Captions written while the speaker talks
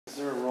Is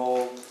there a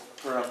role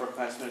for an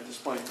upperclassmen at this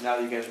point, now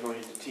that you guys are going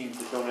into teams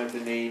that don't have the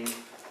name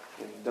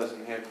and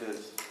doesn't have the,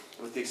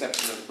 with the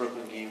exception of the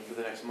Brooklyn game for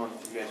the next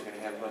month, you guys are going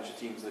to have a bunch of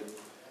teams that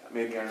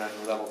maybe aren't on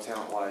your level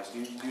talent-wise. Do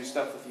you do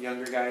stuff with the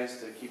younger guys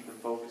to keep them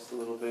focused a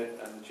little bit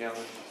on the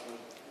challenge?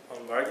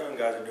 Our young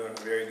guys are doing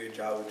a very good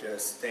job of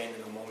just staying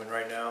in the moment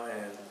right now,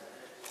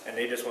 and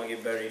they just want to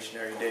get better each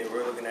and every day.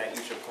 We're looking at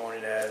each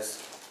opponent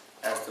as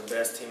the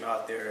best team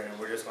out there, and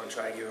we're just going to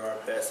try to give our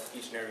best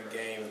each and every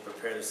game and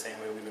prepare the same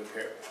way we've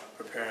been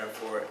preparing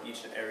for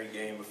each and every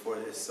game before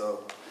this.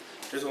 So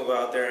just going to go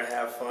out there and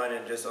have fun,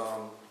 and just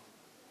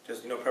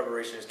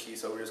preparation is key,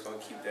 so we're just going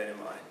to keep that in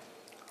mind.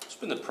 What's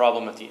been the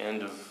problem at the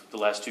end of the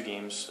last two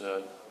games?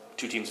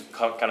 Two teams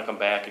have kind of come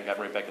back and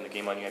gotten right back in the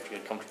game on you after you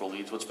had comfortable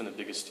leads. What's been the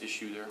biggest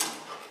issue there?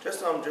 Just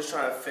trying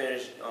to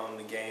finish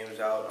the games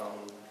out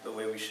the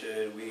way we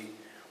should. We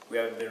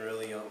haven't been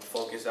really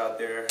focused out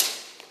there,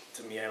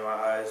 to me in my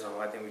eyes.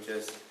 I think we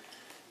just,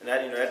 and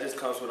that just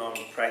comes with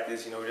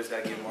practice. We just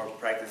got to get more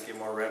practice, get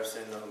more reps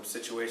in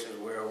situations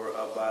where we're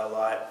up by a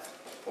lot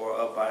or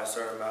up by a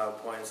certain amount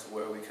of points,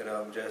 where we could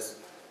just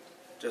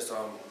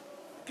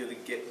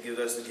give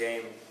us the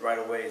game right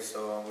away.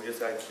 So we just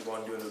got to keep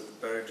on doing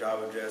a better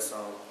job of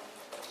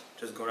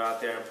just going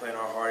out there and playing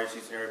our hardest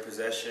each and every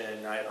possession,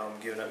 and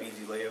not giving up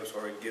easy layups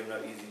or giving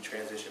up easy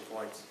transition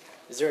points.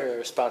 Is there a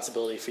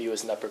responsibility for you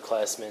as an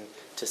upperclassman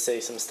to say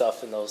some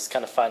stuff in those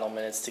kind of final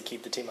minutes to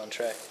keep the team on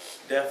track?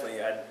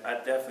 Definitely. I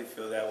definitely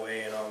feel that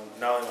way. And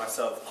not only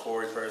myself,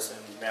 Corey Person,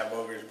 Matt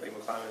Bogers, Blake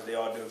McClimans, they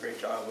all do a great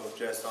job of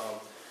just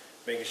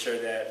making sure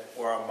that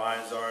where our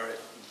minds are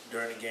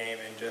during the game,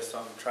 and just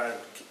trying to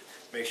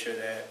make sure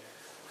that,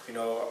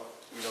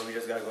 we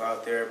just got to go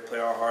out there, play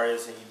our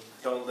hardest, and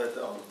don't let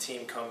the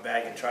team come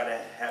back and try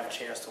to have a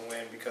chance to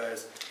win,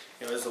 because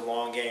it's a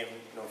long game.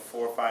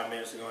 4 or 5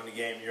 minutes to go in the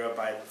game, you're up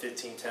by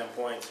 15, 10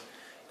 points.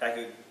 That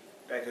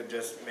could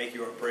just make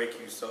you or break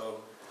you.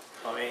 So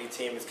any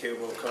team is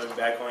capable of coming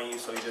back on you.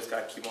 So you just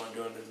got to keep on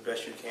doing the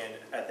best you can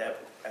at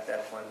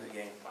that point of the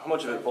game. How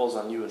much of it falls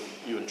on you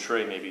and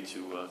Trey maybe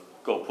to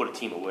go put a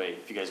team away?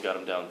 If you guys got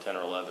them down 10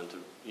 or 11,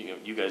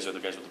 you guys are the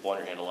guys with the ball in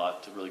your hand a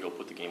lot to really go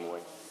put the game away.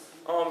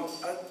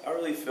 I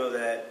really feel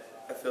that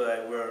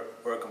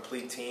we're a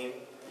complete team,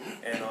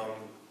 and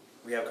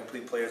we have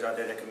complete players out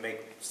there that can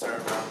make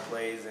certain amount of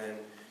plays, and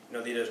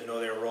they just know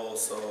their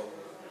roles. So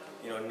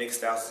Nick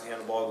Stouts can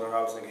handle the ball, Glenn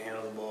Robinson can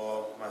handle the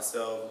ball,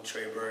 myself,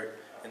 Trey Burke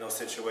in those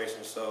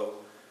situations. So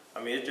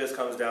it just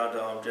comes down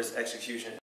to just execution.